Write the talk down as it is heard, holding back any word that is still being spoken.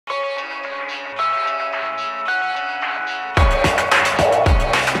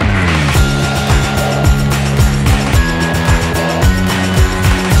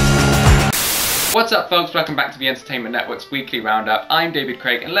What's up folks, welcome back to the Entertainment Network's weekly roundup. I'm David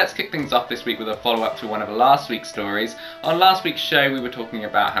Craig and let's kick things off this week with a follow-up to one of last week's stories. On last week's show we were talking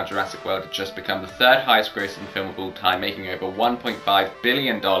about how Jurassic World had just become the third highest grossing film of all time, making over $1.5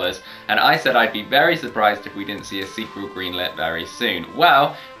 billion, and I said I'd be very surprised if we didn't see a sequel greenlit very soon.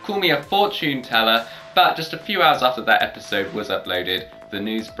 Well, call me a fortune teller, but just a few hours after that episode was uploaded, the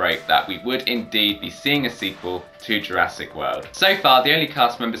news broke that we would indeed be seeing a sequel to Jurassic World. So far, the only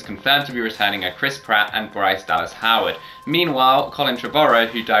cast members confirmed to be returning are Chris Pratt and Bryce Dallas Howard. Meanwhile, Colin Trevorrow,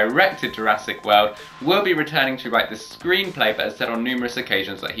 who directed Jurassic World, will be returning to write the screenplay, but has said on numerous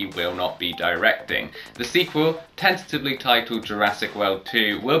occasions that he will not be directing. The sequel, tentatively titled Jurassic World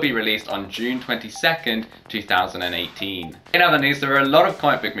 2, will be released on June 22nd, 2018. In other news, there are a lot of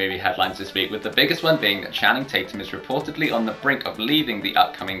comic book movie headlines this week, with the biggest one being that Channing Tatum is reportedly on the brink of leaving the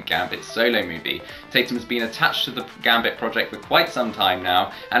upcoming Gambit solo movie. Tatum has been attached to the Gambit project for quite some time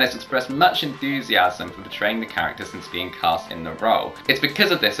now, and has expressed much enthusiasm for portraying the character since being cast in the role. It's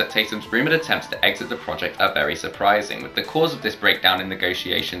because of this that Tatum's rumoured attempts to exit the project are very surprising, with the cause of this breakdown in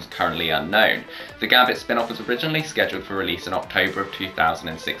negotiations currently unknown. The Gambit spin-off was originally scheduled for release in October of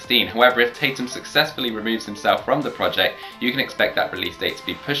 2016, however if Tatum successfully removes himself from the project, you can expect that release date to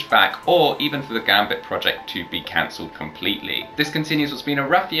be pushed back, or even for the Gambit project to be cancelled completely. This continues what's been a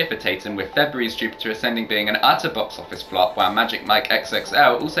rough year for Tatum, with February's Jupiter Ascending being an utter box office flop, while Magic Mike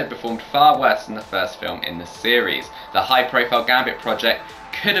XXL also performed far worse than the first film in the series. The high-profile Gambit project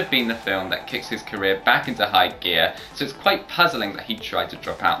could have been the film that kicks his career back into high gear, so it's quite puzzling that he tried to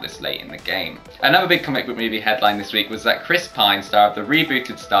drop out this late in the game. Another big comic book movie headline this week was that Chris Pine, star of the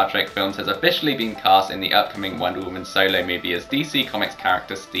rebooted Star Trek films, has officially been cast in the upcoming Wonder Woman solo movie as DC Comics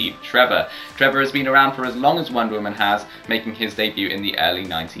character Steve Trevor. Trevor has been around for as long as Wonder Woman has, making his debut in the early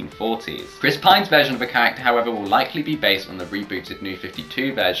 1940s. Chris Pine's version of the character, however, will likely be based on the rebooted New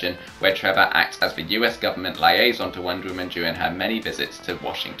 52 version, where Trevor acts as the US government liaison to Wonder Woman during her many visits to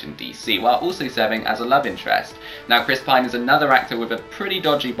Washington DC, while also serving as a love interest. Now, Chris Pine is another actor with a pretty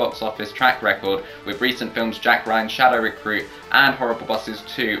dodgy box office track record, with recent films Jack Ryan's Shadow Recruit and Horrible Bosses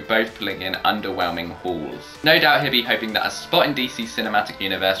 2 both pulling in underwhelming hauls. No doubt he'll be hoping that a spot in DC's cinematic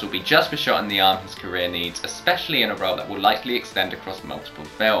universe will be just the shot in the arm his career needs, especially in a role that will likely extend across multiple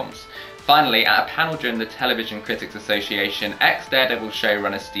films. Finally, at a panel during the Television Critics Association, ex-Daredevil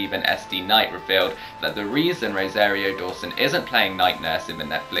showrunner Stephen S.D. Knight revealed that the reason Rosario Dawson isn't playing Night Nurse in the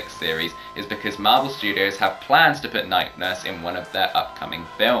Netflix series is because Marvel Studios have plans to put Night Nurse in one of their upcoming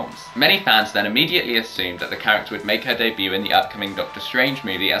films. Many fans then immediately assumed that the character would make her debut in the upcoming Doctor Strange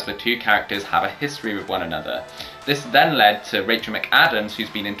movie, as the two characters have a history with one another. This then led to Rachel McAdams, who's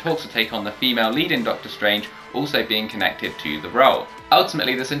been in talks to take on the female lead in Doctor Strange, also being connected to the role.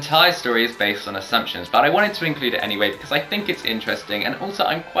 Ultimately, this entire story is based on assumptions, but I wanted to include it anyway because I think it's interesting, and also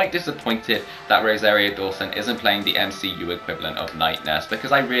I'm quite disappointed that Rosario Dawson isn't playing the MCU equivalent of Night Nurse,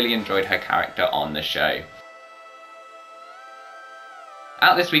 because I really enjoyed her character on the show.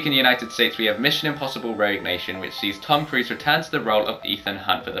 Out this week in the United States, we have Mission Impossible Rogue Nation, which sees Tom Cruise return to the role of Ethan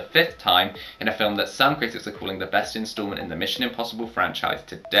Hunt for the 5th time in a film that some critics are calling the best installment in the Mission Impossible franchise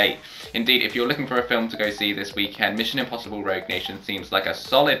to date. Indeed, if you're looking for a film to go see this weekend, Mission Impossible Rogue Nation seems like a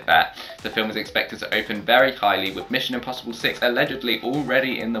solid bet. The film is expected to open very highly, with Mission Impossible 6 allegedly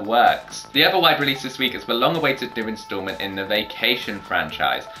already in the works. The other wide release this week is the long-awaited new installment in the Vacation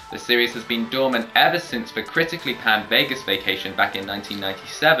franchise. The series has been dormant ever since the critically panned Vegas Vacation back in 1997,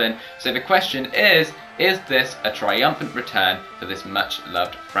 so the question is this a triumphant return for this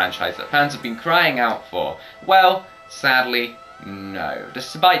much-loved franchise that fans have been crying out for? Well, sadly, no.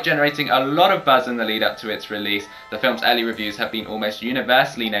 Despite generating a lot of buzz in the lead up to its release, the film's early reviews have been almost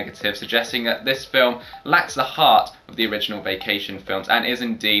universally negative, suggesting that this film lacks the heart of the original Vacation films and is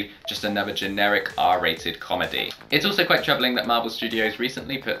indeed just another generic R-rated comedy. It's also quite troubling that Marvel Studios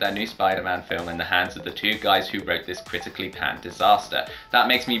recently put their new Spider-Man film in the hands of the two guys who wrote this critically panned disaster. That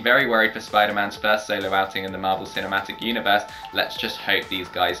makes me very worried for Spider-Man's first solo outing in the Marvel Cinematic Universe. Let's just hope these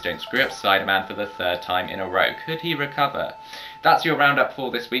guys don't screw up Spider-Man for the 3rd time in a row. Could he recover? That's your roundup for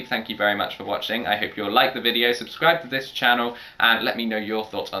this week. Thank you very much for watching. I hope you'll like the video, subscribe to this channel, and let me know your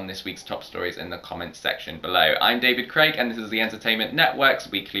thoughts on this week's top stories in the comments section below. I'm David Craig, and this is the Entertainment Network's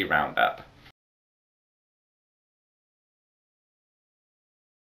weekly roundup.